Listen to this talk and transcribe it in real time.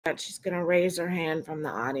She's going to raise her hand from the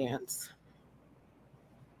audience.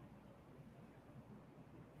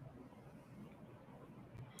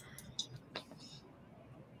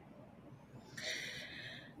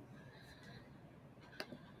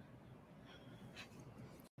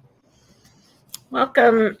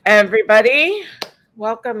 Welcome, everybody.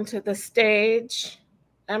 Welcome to the stage,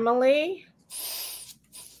 Emily.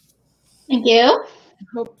 Thank you.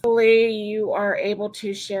 Hopefully you are able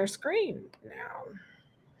to share screen now.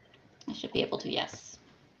 I should be able to, yes.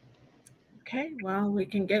 Okay, well, we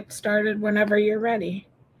can get started whenever you're ready.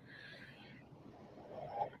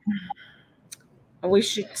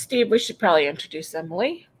 Steve, we should probably introduce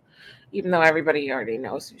Emily, even though everybody already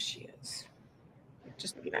knows who she is.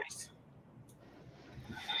 Just be nice.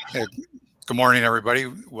 Hey, good morning,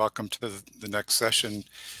 everybody. Welcome to the next session.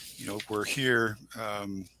 We're here.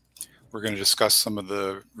 We're going to discuss some of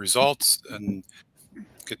the results and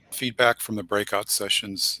get feedback from the breakout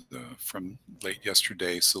sessions from late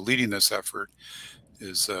yesterday. So leading this effort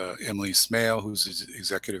is Emily Smale, who's the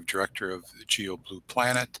Executive Director of the GeoBlue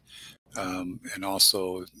Planet, and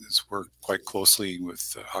also has worked quite closely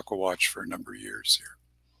with AquaWatch for a number of years here.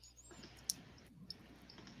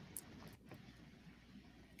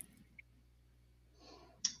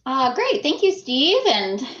 Great. Thank you, Steve.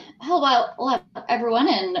 And hello, everyone,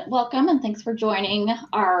 and welcome, and thanks for joining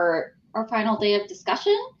our final day of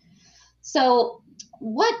discussion. So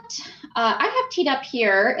what I have teed up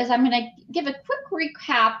here is I'm going to give a quick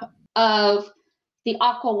recap of the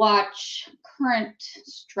AquaWatch current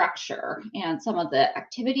structure and some of the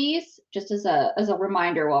activities, just as a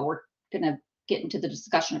reminder while we're going to get into the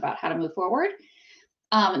discussion about how to move forward.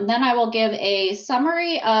 And then I will give a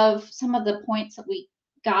summary of some of the points that we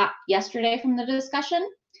got yesterday from the discussion.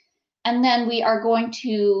 And then we are going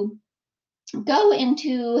to go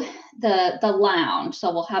into the lounge.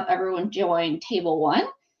 So we'll have everyone join table 1.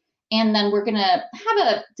 And then we're going to have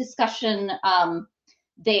a discussion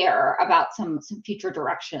there about some future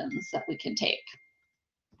directions that we can take.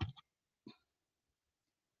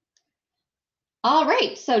 All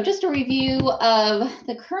right, so just a review of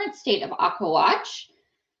the current state of AquaWatch.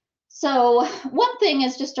 So one thing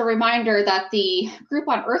is just a reminder that the group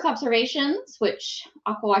on Earth observations, which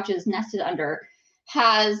AquaWatch is nested under,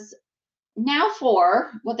 has now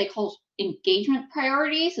 4 what they call engagement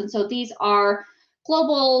priorities. And so these are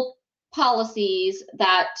global policies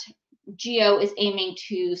that GEO is aiming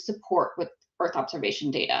to support with Earth observation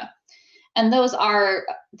data. And those are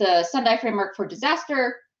the Sendai Framework for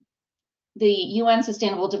Disaster, the UN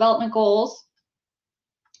Sustainable Development Goals,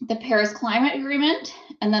 the Paris Climate Agreement,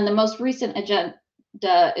 and then the most recent agenda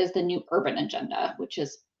is the New Urban Agenda, which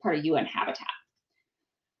is part of UN Habitat.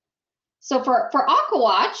 So for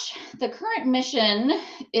AquaWatch, the current mission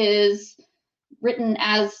is written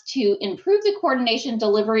as to improve the coordination,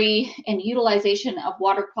 delivery, and utilization of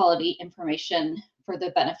water quality information for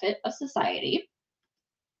the benefit of society.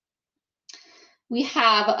 We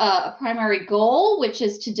have a primary goal, which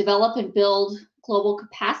is to develop and build global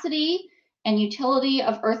capacity and utility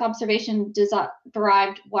of Earth observation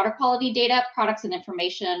derived water quality data, products, and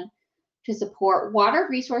information to support water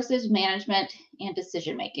resources management and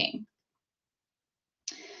decision making.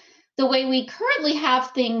 The way we currently have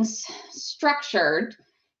things structured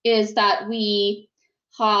is that we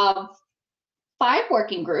have 5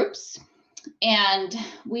 working groups, and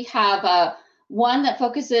we have one that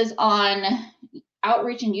focuses on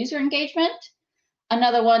outreach and user engagement,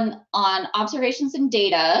 another one on observations and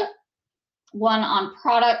data, one on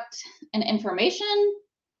product and information,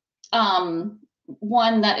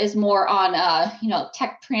 one that is more on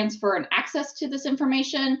tech transfer and access to this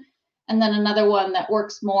information, and then another one that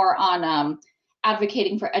works more on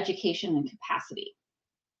advocating for education and capacity.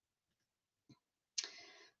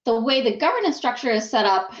 The way the governance structure is set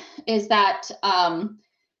up is that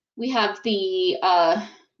we have the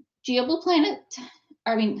GeoBlue Planet,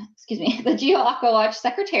 the GeoAquaWatch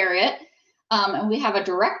Secretariat, and we have a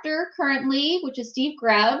director currently, which is Steve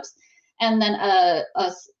Grubbs, and then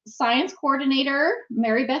a science coordinator,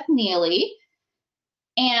 Mary Beth Neely.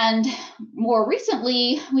 And more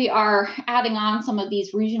recently, we are adding on some of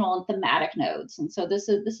these regional and thematic nodes. And so this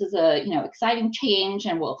is a exciting change,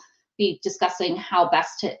 and we'll be discussing how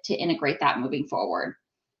best to integrate that moving forward.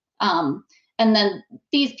 And then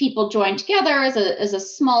these people join together as a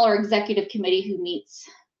smaller executive committee who meets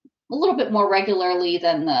a little bit more regularly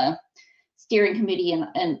than the steering committee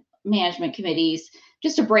and management committees,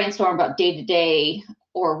 just to brainstorm about day-to-day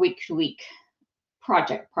or week-to-week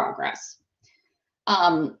project progress.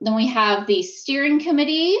 Then we have the steering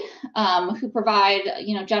committee who provide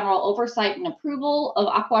general oversight and approval of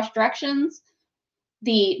AquaWatch directions.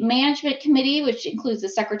 the management committee, which includes the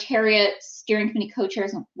secretariat, steering committee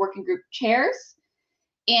co-chairs, and working group chairs,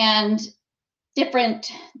 and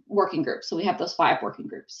different working groups. So we have those 5 working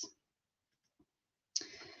groups.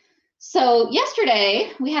 So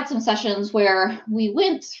yesterday we had some sessions where we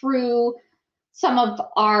went through some of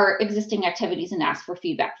our existing activities and asked for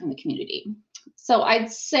feedback from the community. So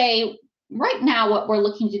I'd say right now what we're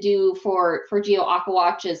looking to do for Geo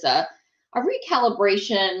AquaWatch is a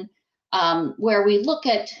recalibration where we look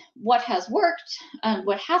at what has worked and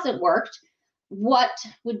what hasn't worked, what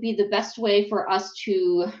would be the best way for us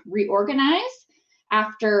to reorganize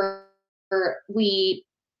after we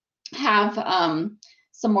have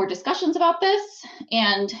some more discussions about this,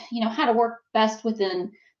 and how to work best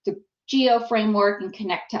within the Geo framework and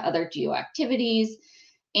connect to other Geo activities,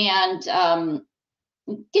 and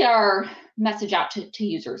get our message out to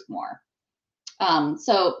users more.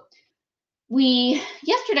 So we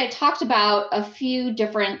yesterday talked about a few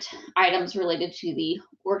different items related to the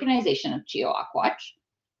organization of Geo AquaWatch.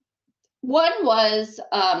 One was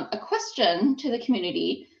a question to the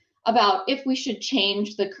community about if we should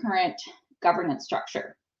change the current governance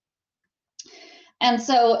structure. And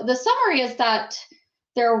so the summary is that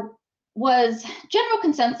there was general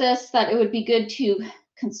consensus that it would be good to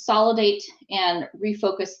consolidate and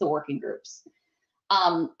refocus the working groups.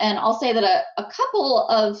 And I'll say that a couple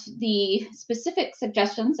of the specific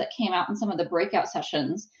suggestions that came out in some of the breakout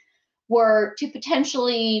sessions were to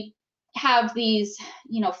potentially have these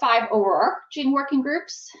 5 overarching working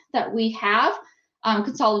groups that we have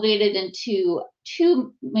consolidated into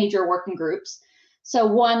 2 major working groups. So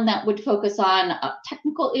one that would focus on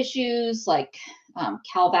technical issues like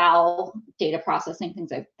CalVal, data processing,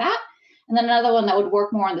 things like that. And then another one that would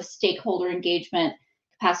work more on the stakeholder engagement,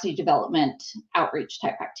 capacity development, outreach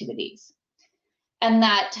type activities. And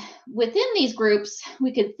that within these groups,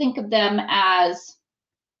 we could think of them as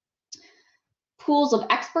pools of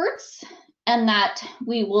experts, and that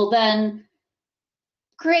we will then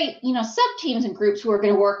create sub-teams and groups who are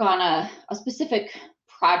going to work on a specific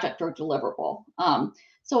project or deliverable.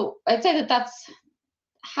 So I'd say that that's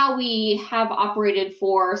how we have operated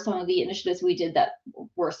for some of the initiatives we did that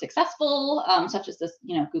were successful, such as this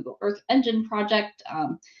Google Earth Engine project,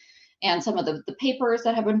 and some of the papers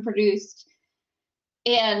that have been produced.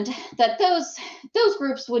 And that those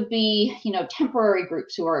groups would be temporary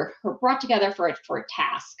groups who are brought together for a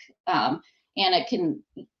task, and it can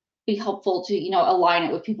be helpful to align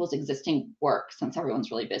it with people's existing work since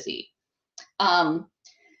everyone's really busy.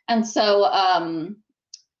 And so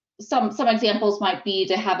some examples might be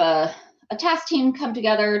to have a task team come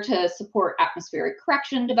together to support atmospheric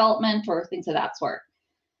correction development or things of that sort.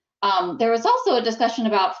 There was also a discussion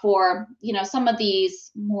about for some of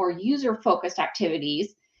these more user-focused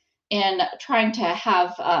activities and trying to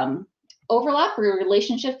have overlap or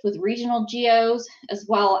relationships with regional geos as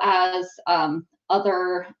well as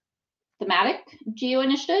other thematic geo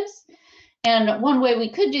initiatives. And one way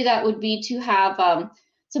we could do that would be to have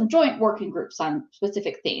some joint working groups on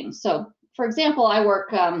specific themes. So for example, I work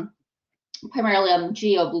primarily on the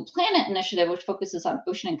Geo Blue Planet initiative, which focuses on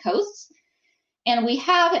ocean and coasts. And we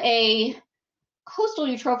have a coastal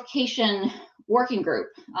eutrophication working group.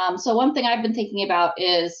 So one thing I've been thinking about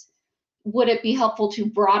is, would it be helpful to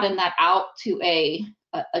broaden that out to a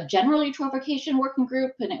general eutrophication working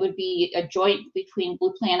group? And it would be a joint between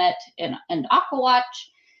Blue Planet and AquaWatch.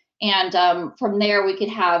 And from there, we could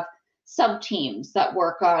have sub-teams that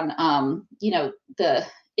work on, the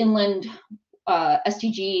inland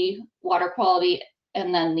SDG water quality,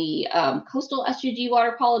 and then the coastal SDG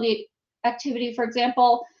water quality activity, for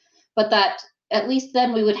example, but that at least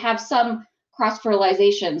then we would have some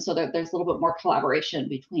cross-fertilization so that there's a little bit more collaboration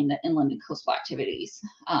between the inland and coastal activities.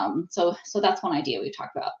 So that's one idea we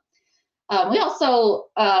talked about. We also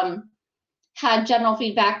had general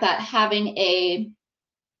feedback that having a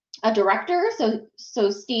director,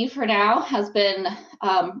 so Steve for now has been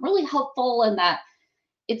really helpful in that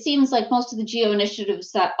it seems like most of the geo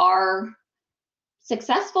initiatives that are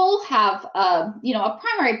successful have a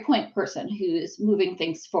primary point person who's moving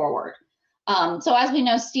things forward. So as we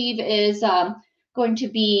know, Steve is going to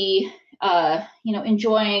be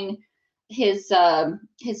enjoying his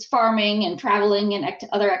farming and traveling and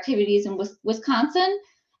other activities in Wisconsin,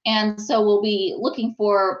 and so we'll be looking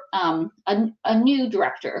for a new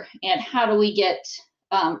director. And how do we get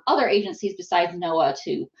other agencies besides NOAA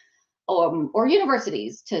to or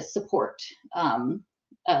universities to support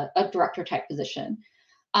a director type position?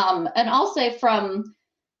 And I'll say from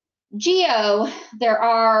Geo, there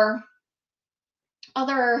are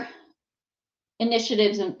other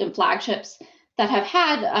initiatives and flagships that have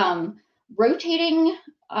had rotating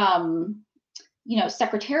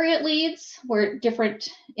secretariat leads, where different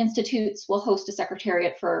institutes will host a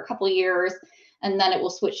secretariat for a couple of years, and then it will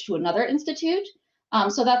switch to another institute.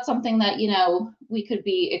 So that's something that, we could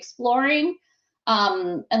be exploring.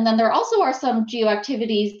 And then there also are some geo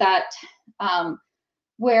activities that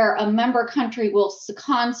where a member country will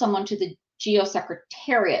second someone to the geo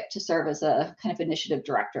secretariat to serve as a kind of initiative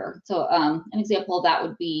director. So an example of that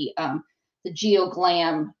would be the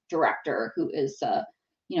GeoGlam director, who is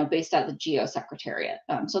based out of the geo secretariat.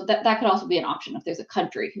 So that could also be an option if there's a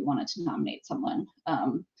country who wanted to nominate someone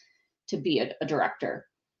to be a director.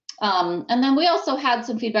 And then we also had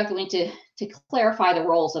some feedback that we need to clarify the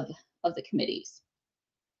roles of the committees.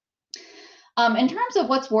 In terms of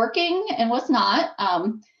what's working and what's not,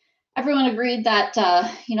 everyone agreed that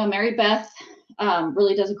Mary Beth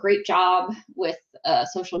really does a great job with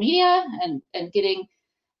social media and getting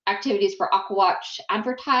activities for AquaWatch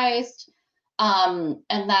advertised,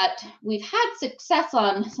 and that we've had success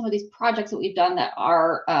on some of these projects that we've done that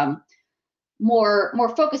are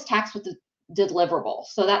more focused tax with the deliverable.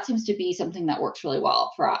 So that seems to be something that works really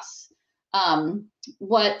well for us.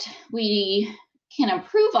 What we can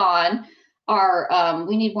improve on are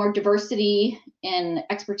we need more diversity in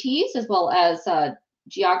expertise as well as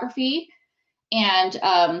geography, and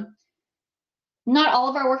not all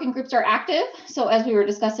of our working groups are active. So as we were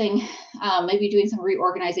discussing, maybe doing some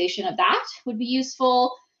reorganization of that would be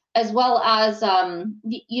useful, as well as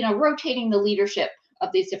rotating the leadership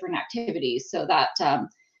of these different activities so that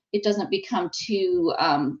it doesn't become too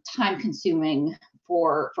time-consuming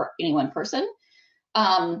for any one person.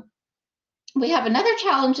 We have another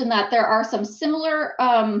challenge in that there are some similar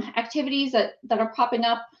activities that are popping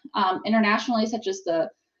up internationally, such as the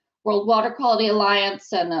World Water Quality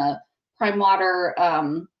Alliance and the Prime Water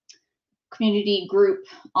community group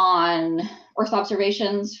on Earth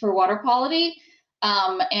observations for water quality.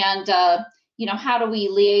 And how do we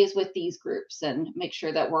liaise with these groups and make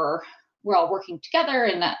sure that we're all working together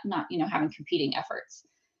and not having competing efforts.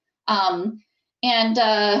 And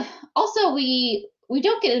also we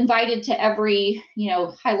don't get invited to every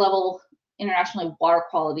high-level international water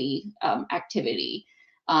quality activity,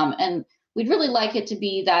 and we'd really like it to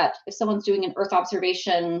be that if someone's doing an Earth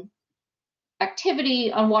observation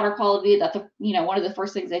activity on water quality, that one of the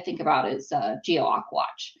first things they think about is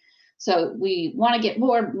AquaWatch. So we want to get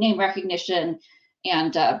more name recognition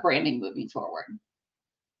and branding moving forward.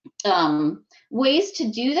 Ways to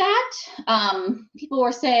do that, people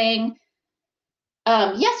were saying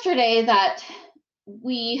yesterday that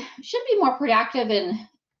we should be more proactive in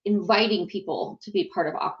inviting people to be part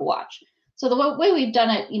of AquaWatch. So the way we've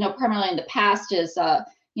done it, primarily in the past is,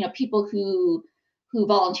 people who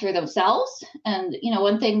volunteer themselves. And,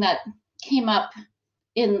 one thing that came up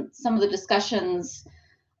in some of the discussions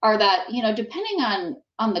are that, depending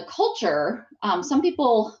on the culture, some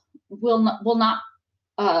people will not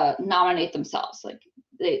nominate themselves. Like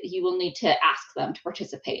you will need to ask them to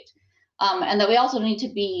participate. And that we also need to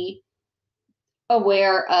be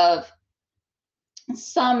aware of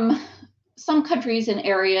some countries and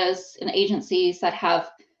areas and agencies that have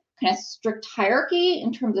kind of strict hierarchy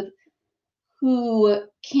in terms of who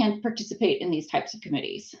can participate in these types of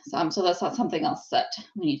committees. So that's not something else that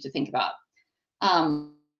we need to think about.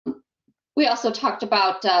 We also talked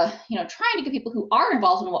about trying to get people who are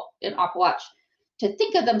involved in AquaWatch to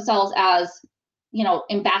think of themselves as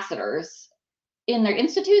ambassadors in their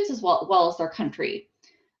institutes as well as their country.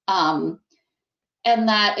 And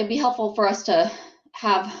that it'd be helpful for us to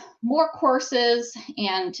have more courses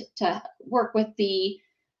and to work with the,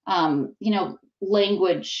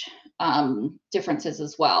 language differences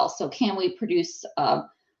as well. So can we produce our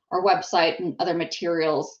website and other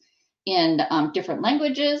materials in different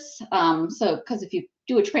languages? So, because if you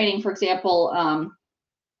do a training, for example,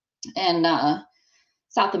 in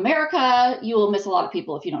South America, you will miss a lot of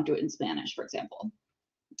people if you don't do it in Spanish, for example.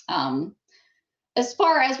 As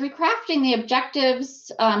far as recrafting the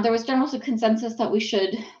objectives, there was general consensus that we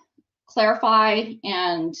should clarify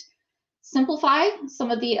and simplify some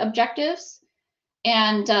of the objectives.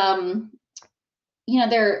 And,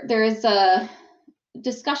 there is a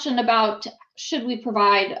discussion about should we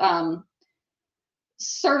provide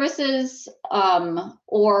services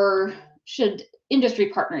or should industry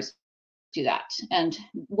partners do that? And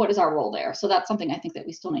what is our role there? So that's something I think that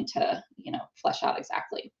we still need to, flesh out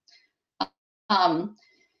exactly.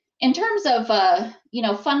 In terms of,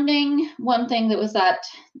 funding, one thing that was that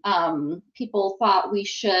people thought we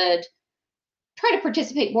should try to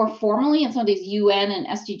participate more formally in some of these UN and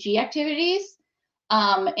SDG activities,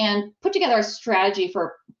 and put together a strategy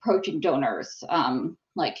for approaching donors,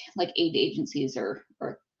 like aid agencies or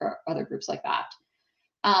other groups like that.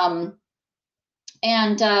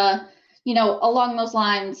 And, you know, along those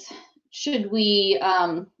lines, should we,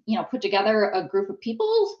 you know, put together a group of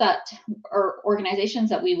people that or organizations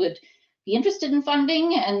that we would be interested in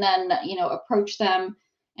funding, and then, you know, approach them,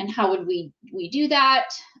 and how would we do that?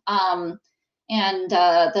 And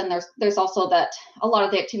then there's also that a lot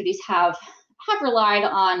of the activities have relied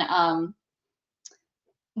on,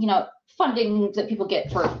 you know, funding that people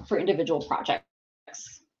get for individual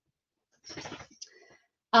projects.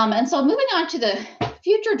 And so moving on to the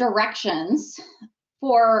future directions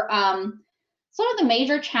for some of the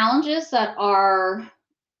major challenges that are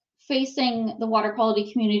facing the water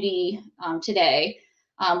quality community today.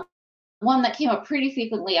 One that came up pretty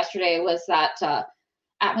frequently yesterday was that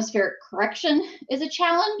atmospheric correction is a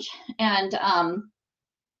challenge, and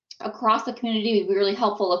across the community, it would be really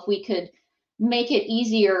helpful if we could make it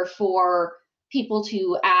easier for people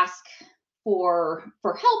to ask for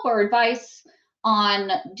help or advice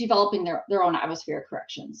on developing their own atmospheric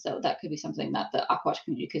corrections. So that could be something that the AquaWatch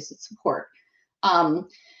community could support.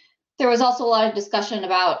 There was also a lot of discussion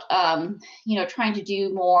about, you know, trying to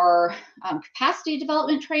do more capacity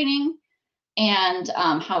development training and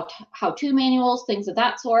how-to manuals, things of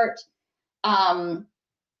that sort. And,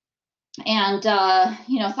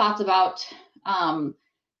 you know, thoughts about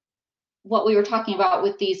what we were talking about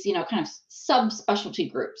with these, you know, kind of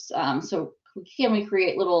subspecialty groups. So can we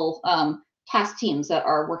create little task teams that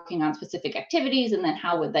are working on specific activities, and then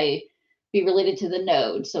how would they be related to the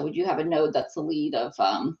node? So would you have a node that's the lead of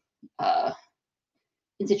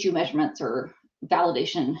in situ measurements or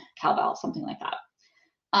validation, CalVal, something like that.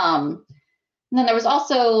 And then there was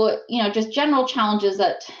also, you know, just general challenges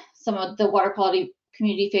that some of the water quality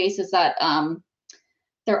community faces, that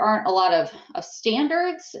there aren't a lot of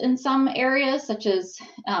standards in some areas, such as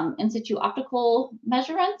in situ optical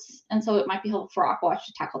measurements. And so it might be helpful for AquaWatch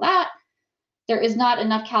to tackle that. There is not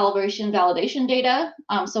enough calibration validation data.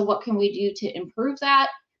 So what can we do to improve that?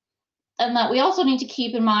 And that we also need to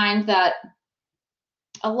keep in mind that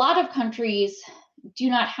a lot of countries do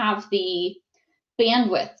not have the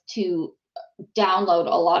bandwidth to download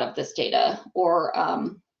a lot of this data or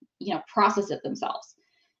you know, process it themselves,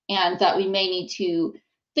 and that we may need to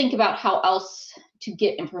think about how else to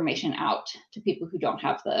get information out to people who don't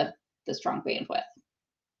have the strong bandwidth.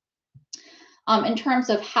 In terms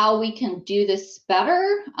of how we can do this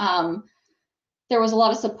better, there was a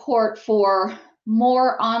lot of support for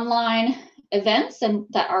more online events, and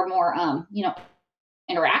that are more you know,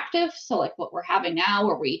 interactive. So like what we're having now,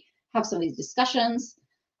 where we have some of these discussions,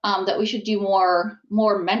 that we should do more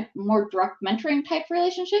direct mentoring type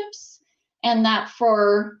relationships, and that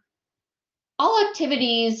for all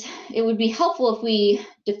activities, it would be helpful if we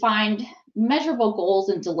defined measurable goals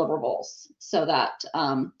and deliverables, so that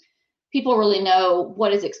people really know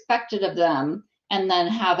what is expected of them, and then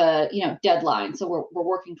have a, you know, deadline. So we're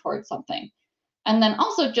working towards something. And then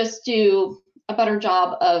also just do a better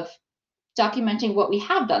job of documenting what we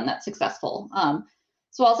have done that's successful.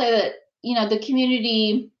 So I'll say that, you know, the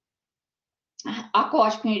community,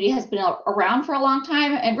 AquaWatch community, has been around for a long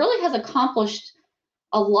time and really has accomplished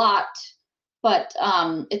a lot, but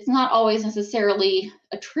it's not always necessarily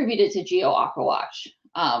attributed to Geo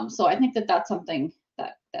AquaWatch. So I think that that's something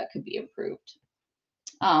that could be improved.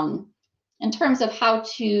 In terms of how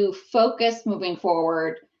to focus moving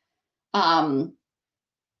forward, there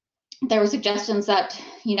were suggestions that,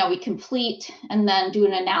 you know, we complete and then do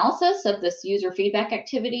an analysis of this user feedback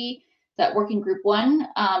activity that Working Group 1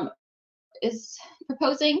 is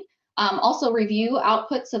proposing. Also review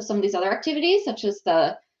outputs of some of these other activities, such as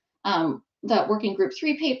the Working Group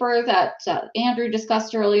 3 paper that Andrew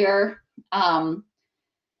discussed earlier. And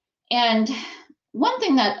one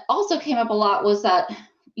thing that also came up a lot was that,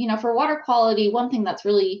 you know, for water quality, one thing that's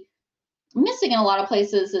really missing in a lot of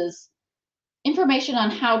places is information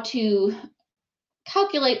on how to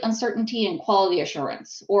calculate uncertainty and quality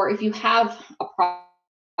assurance. Or if you have a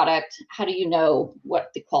product, how do you know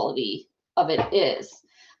what the quality of it is?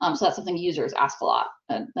 So that's something users ask a lot,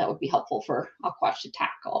 and that would be helpful for AquaWatch to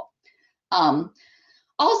tackle.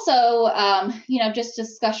 Also, you know, just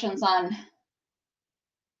discussions on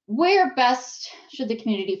where best should the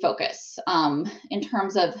community focus in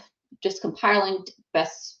terms of just compiling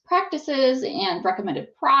best practices and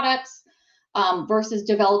recommended products versus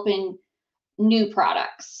developing new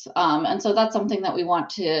products. And so that's something that we want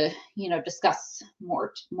to, you know, discuss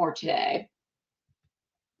more today.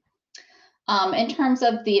 In terms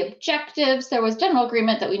of the objectives, there was general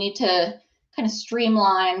agreement that we need to kind of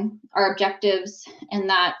streamline our objectives, and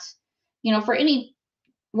that, you know, for any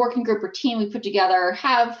working group or team we put together,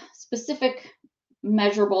 have specific,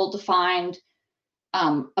 measurable, defined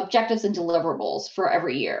objectives and deliverables for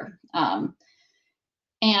every year.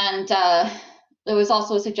 And there was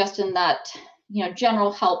also a suggestion that,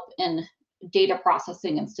 general help in data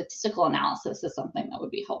processing and statistical analysis is something that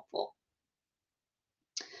would be helpful.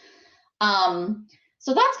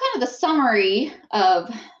 So that's kind of the summary of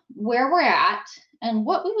where we're at, and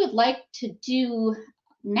what we would like to do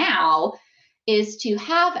now is to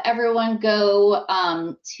have everyone go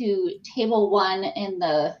to table 1 in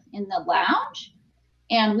the lounge,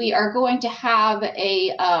 and we are going to have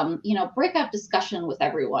a breakout discussion with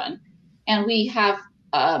everyone, and we have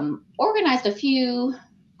organized a few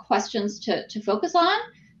questions to focus on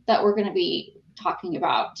that we're going to be talking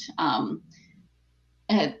about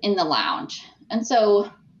in the lounge. And so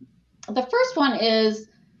the first one is,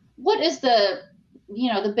 what is the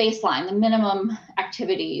baseline, the minimum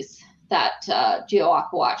activities that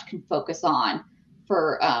GeoAquaWatch can focus on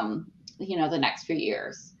for the next few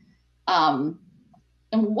years? And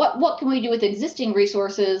what can we do with existing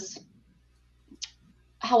resources?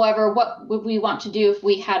 However, what would we want to do if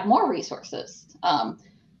we had more resources?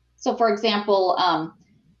 So for example,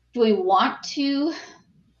 do we want to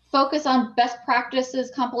focus on best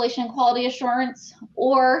practices, compilation, quality assurance,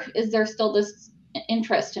 or is there still this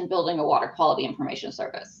interest in building a water quality information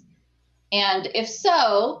service? And if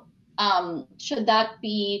so, should that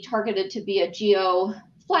be targeted to be a geo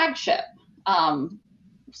flagship?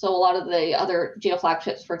 So a lot of the other geo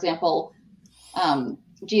flagships, for example,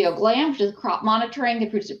 GeoGlam, which is crop monitoring, they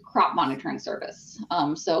produce a crop monitoring service.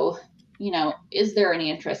 So, is there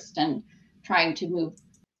any interest in trying to move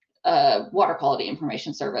water quality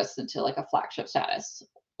information service into like a flagship status,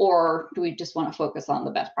 or do we just want to focus on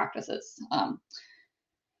the best practices?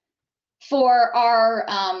 For our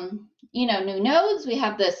new nodes, we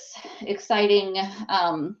have this exciting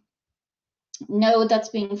node that's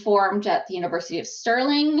being formed at the University of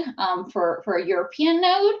Stirling for a European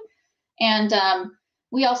node, and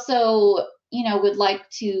we also would like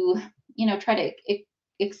to try to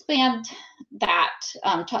expand that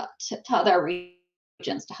to other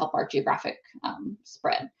regions to help our geographic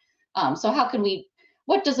spread. So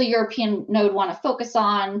what does a European node want to focus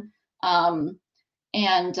on,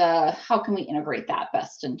 and how can we integrate that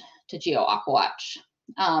best into GeoAquaWatch?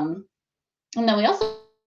 And then we also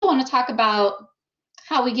want to talk about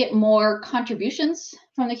how we get more contributions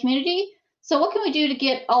from the community. So what can we do to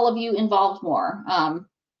get all of you involved more?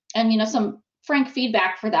 And some frank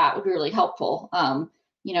feedback for that would be really helpful.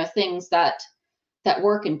 Things that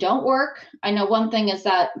work and don't work. I know one thing is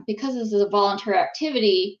that because this is a voluntary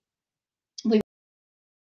activity,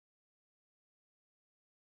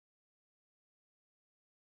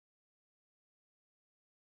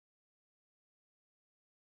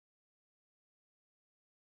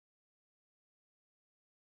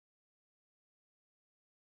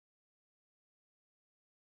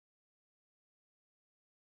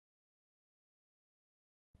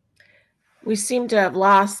 We seem to have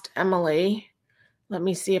lost Emily. Let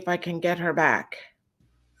me see if I can get her back.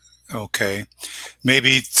 Okay.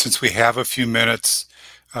 Maybe since we have a few minutes,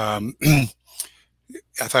 I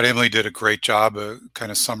thought Emily did a great job of kind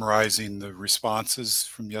of summarizing the responses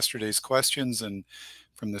from yesterday's questions and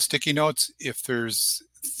from the sticky notes. If there's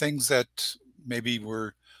things that maybe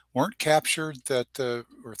weren't captured that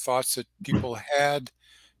or thoughts that people had,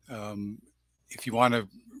 if you want to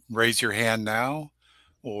raise your hand now,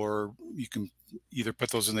 or you can either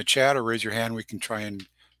put those in the chat or raise your hand, we can try and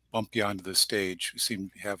bump you onto the stage. We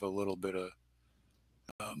seem to have a little bit of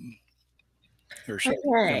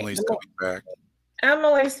Emily's coming back.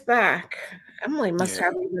 Emily's back. Emily must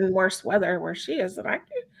have even worse weather where she is than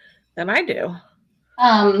I do.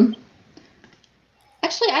 Actually,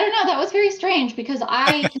 I don't know. That was very strange because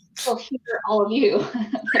I can still hear all of you.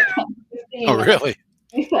 Oh, really?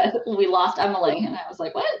 We lost Emily, and I was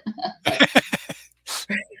like, "What?"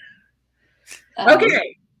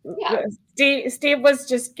 Okay. Yeah. Steve was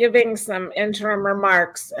just giving some interim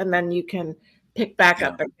remarks, and then you can pick back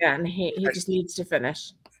up again. He just needs to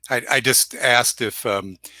finish. I just asked if, I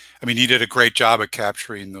mean, you did a great job at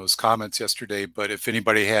capturing those comments yesterday, but if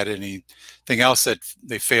anybody had anything else that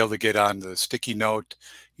they failed to get on the sticky note,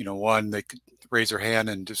 one, they could raise their hand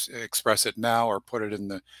and just express it now or put it in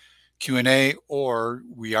the Q&A, or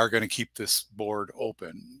we are going to keep this board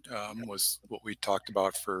open, was what we talked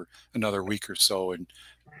about for another week or so, and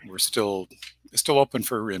we're still open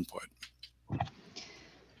for input.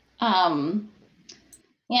 And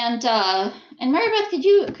Mary Beth, could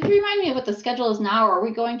you remind me of what the schedule is now? Or are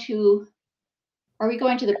we going to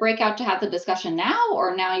the breakout to have the discussion now,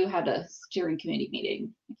 or now you had a steering committee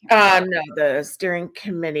meeting? No, the steering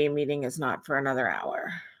committee meeting is not for another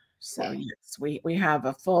hour. So yes, we have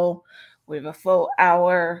a full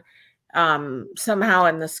hour. Somehow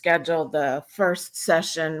in the schedule, the first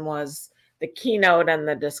session was the keynote and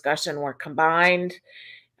the discussion were combined.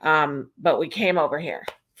 But we came over here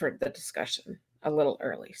for the discussion a little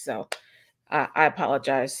early. So I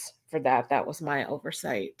apologize for that. That was my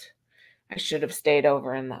oversight. I should have stayed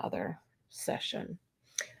over in the other session.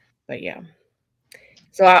 But yeah.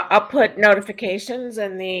 So I'll put notifications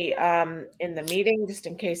in the meeting just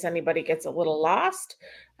in case anybody gets a little lost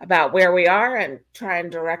about where we are, and try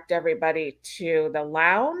and direct everybody to the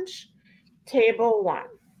lounge, table 1.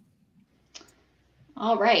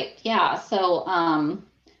 All right. Yeah. So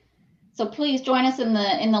so please join us in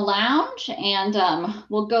the lounge, and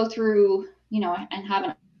we'll go through, and have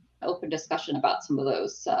an open discussion about some of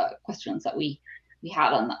those questions that we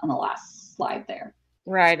had on the last slide there.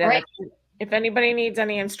 Right. All And right. if anybody needs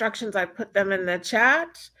any instructions, I put them in the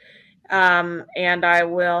chat. And I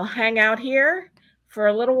will hang out here for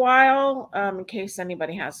a little while in case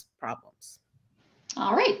anybody has problems.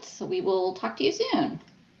 All right. So we will talk to you soon.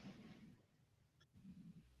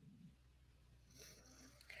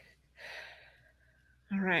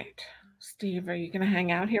 All right. Steve, are you going to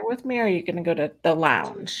hang out here with me, or are you going to go to the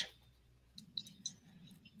lounge?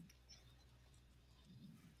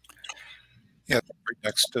 Yeah, right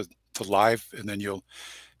next to live, and then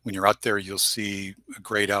when you're out there, you'll see a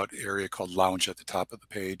grayed out area called lounge at the top of the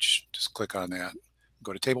page. Just click on that.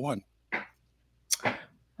 Go to table 1.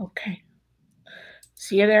 Okay.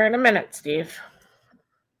 See you there in a minute, Steve.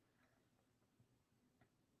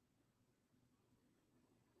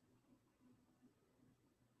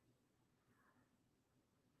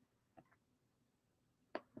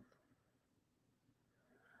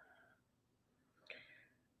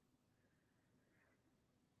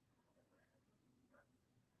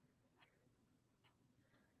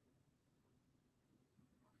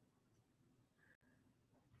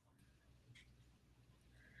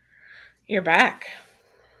 You're back.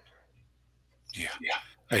 Yeah.